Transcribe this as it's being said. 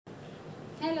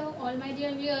Hello all my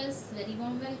dear viewers, very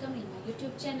warm welcome in my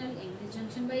YouTube channel English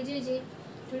Junction by JJ.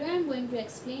 Today I am going to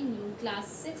explain you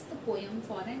class 6th poem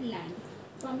Foreign Land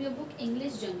from your book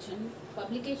English Junction,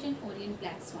 publication Orient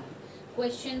Blacks 1,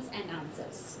 questions and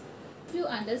answers. If you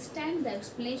understand the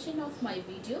explanation of my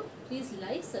video, please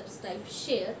like, subscribe,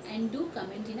 share and do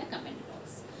comment in a comment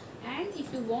box. And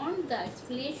if you want the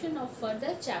explanation of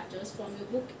further chapters from your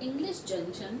book English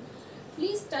Junction,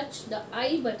 please touch the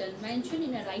I button mentioned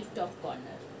in the right top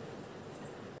corner.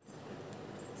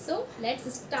 So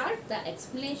let's start the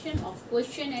explanation of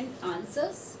question and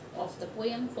answers of the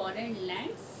poem Foreign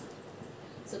Lands.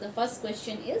 So the first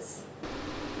question is,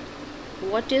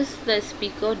 what is the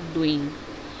speaker doing?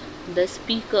 The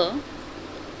speaker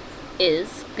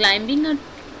is climbing a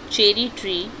cherry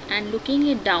tree and looking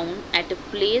it down at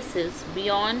places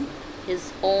beyond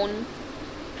his own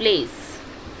place.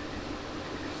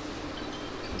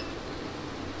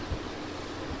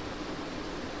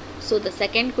 So the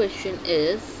second question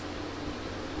is,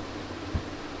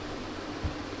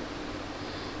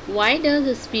 why does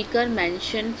the speaker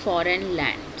mention foreign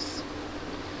lands?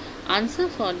 Answer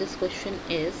for this question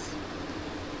is,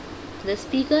 the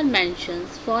speaker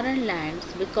mentions foreign lands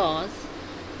because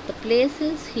the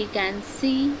places he can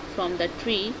see from the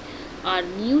tree are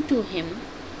new to him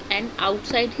and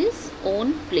outside his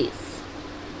own place.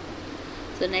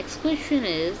 So next question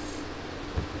is,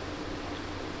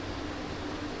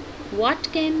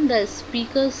 what can the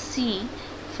speaker see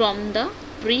from the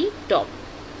tree top?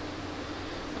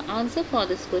 The answer for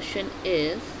this question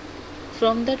is,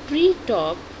 from the tree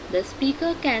top the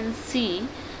speaker can see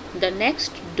the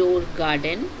next door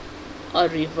garden, a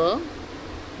river,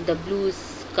 the blue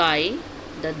sky,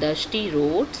 the dusty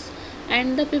roads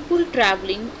and the people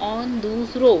traveling on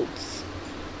those roads.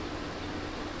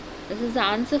 This is the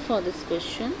answer for this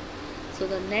question. So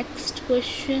the next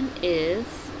question is,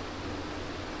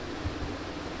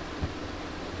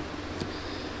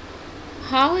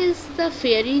 how is the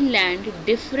fairyland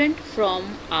different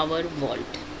from our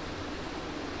world?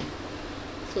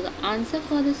 So the answer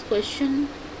for this question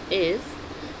is,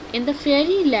 in the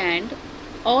fairyland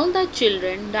all the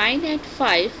children dine at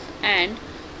 5 and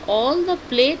all the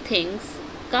playthings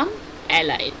come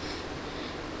alive.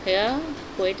 Here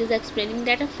poet is explaining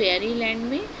that a fairyland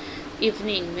में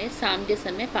evening में शाम के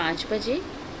समय 5 बजे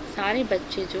सारे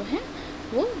बच्चे जो हैं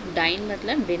वो डाइन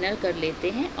मतलब डिनर कर लेते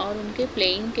हैं और उनके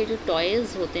प्लेइंग के जो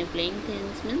टॉयज़ होते हैं, प्लेइंग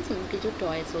थिंग्स मीन्स उनके जो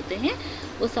टॉयज़ होते हैं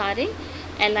वो सारे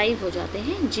अलाइव हो जाते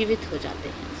हैं, जीवित हो जाते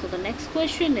हैं. So the next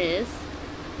question is,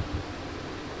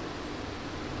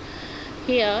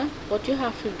 here what you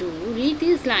have to do, read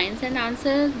these lines and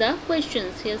answer the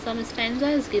questions. Here some stanza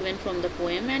is given from the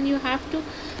poem and you have to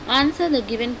answer the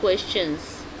given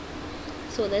questions.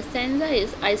 So the stanza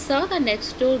is, I saw the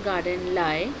next door garden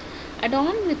lie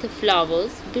adorned with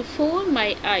flowers before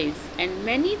my eyes and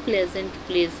many pleasant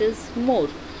places more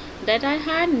that I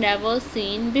had never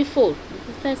seen before.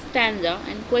 This is the stanza,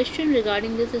 and question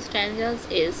regarding this stanzas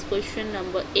is, question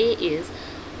number A is,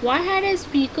 why had a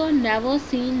speaker never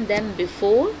seen them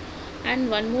before? And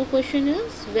one more question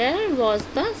is, where was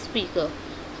the speaker?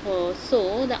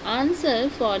 So the answer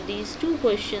for these two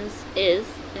questions is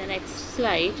the next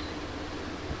slide.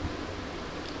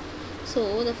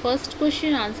 So the first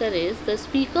question answer is, the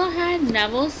speaker had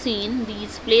never seen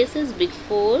these places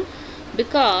before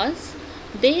because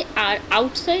they are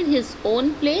outside his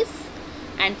own place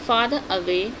and farther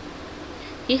away.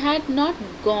 He had not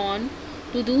gone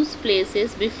to those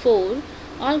places before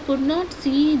or could not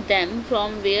see them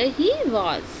from where he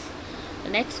was. The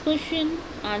next question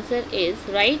answer is,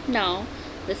 right now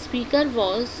the speaker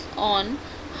was on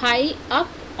high up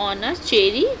on a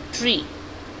cherry tree.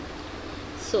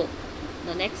 So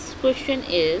the next question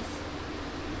is,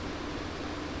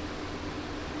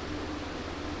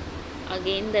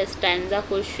 again the stanza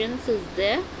questions is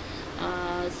there.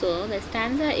 So the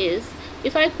stanza is,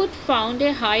 if I could found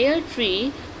a higher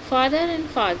tree farther and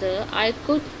farther,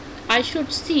 I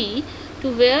should see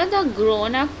to where the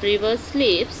grown up river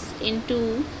slips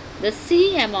into the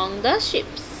sea among the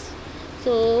ships.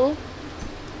 So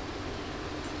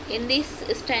in this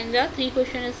stanza, 3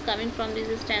 questions is coming from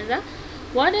this stanza.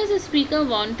 What does the speaker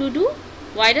want to do?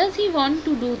 Why does he want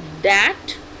to do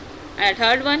that? And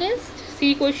third one is,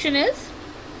 C question is,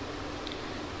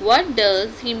 what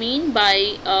does he mean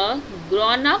by a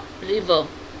grown up river?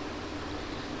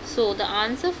 So the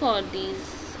answer for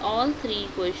these all 3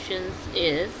 questions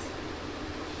is,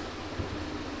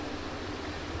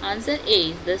 answer A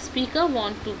is, the speaker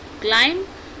want to climb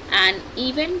an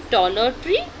even taller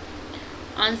tree.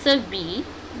 Answer B,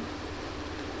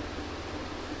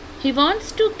 he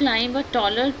wants to climb a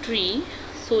taller tree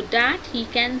so that he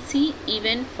can see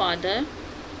even farther,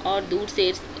 और दूर से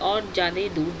और ज़्यादा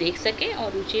दूर देख सके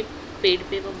और ऊंचे पेड़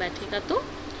पे वो बैठेगा तो.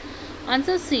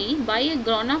 Answer C, by a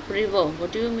grown up river.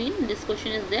 What do you mean? This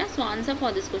question is there. So answer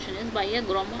for this question is by a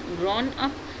grown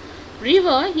up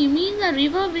river. He means a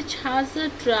river which has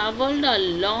traveled a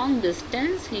long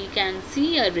distance. He can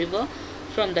see a river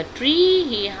from the tree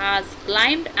he has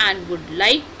climbed and would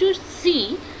like to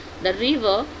see the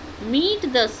river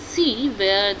meet the sea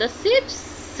where the ship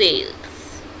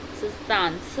sails. This is the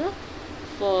answer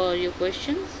for your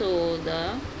question. So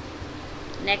the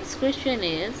next question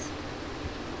is,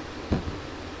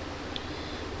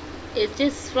 it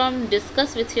is from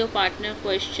discuss with your partner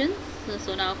questions.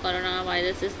 So now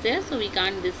coronavirus is there, so we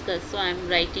can't discuss, so I am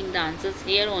writing the answers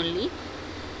here only.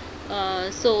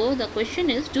 So the question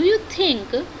is, do you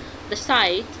think the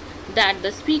sights that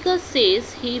the speaker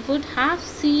says he would have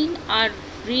seen are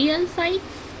real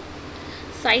sights?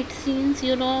 Sight scenes,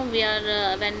 you know, we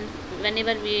are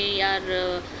whenever we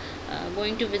are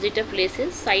going to visit a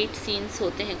places, sight scenes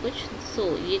होते हैं कुछ. So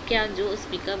ये क्या जो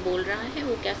speaker बोल रहा है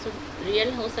वो क्या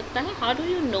real हो सकता है? How do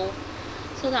you know?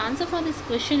 So the answer for this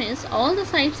question is, all the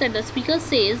sights that the speaker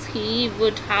says he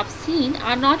would have seen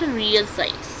are not real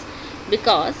sights,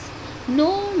 because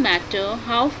no matter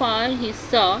how far he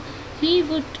saw, he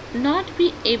would not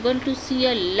be able to see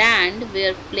a land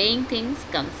where playing things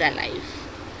comes alive.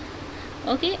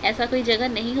 Okay, ऐसा कोई जगह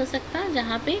नहीं हो सकता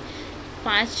जहाँ पे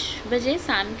 5 बजे,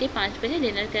 शाम के 5 बजे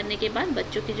डिनर करने के बाद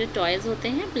बच्चों के जो टॉयज़ होते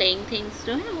हैं, प्लेइंग थिंग्स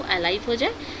जो हैं वो अलाइव हो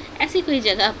जाए, ऐसी कोई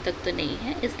जगह अब तक तो नहीं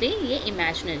है, इसलिए ये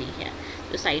इमेजिनरी है.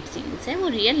 जो साइट सीन्स हैं वो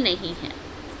रियल नहीं है.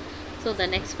 So the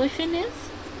next question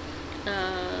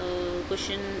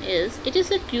is it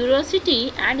is a curiosity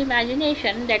and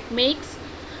imagination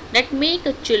that make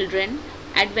a children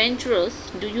adventurous.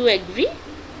 Do you agree?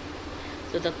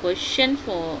 So the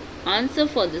answer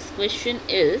for this question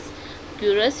is,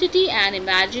 curiosity and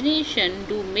imagination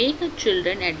do make a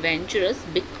children adventurous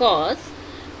because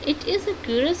it is a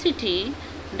curiosity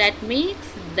that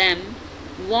makes them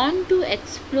want to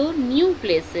explore new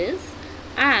places,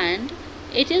 and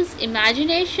it is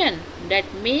imagination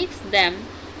that makes them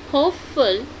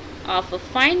hopeful of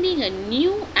finding a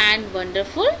new and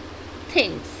wonderful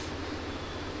things.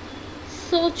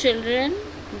 So children,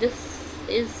 this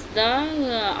is the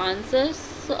answers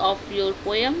of your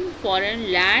poem Foreign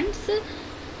Lands.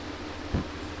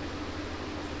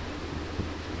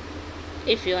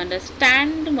 If you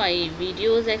understand my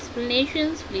videos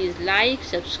explanations, please like,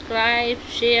 subscribe,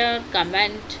 share,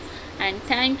 comment, and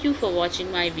thank you for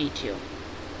watching my video.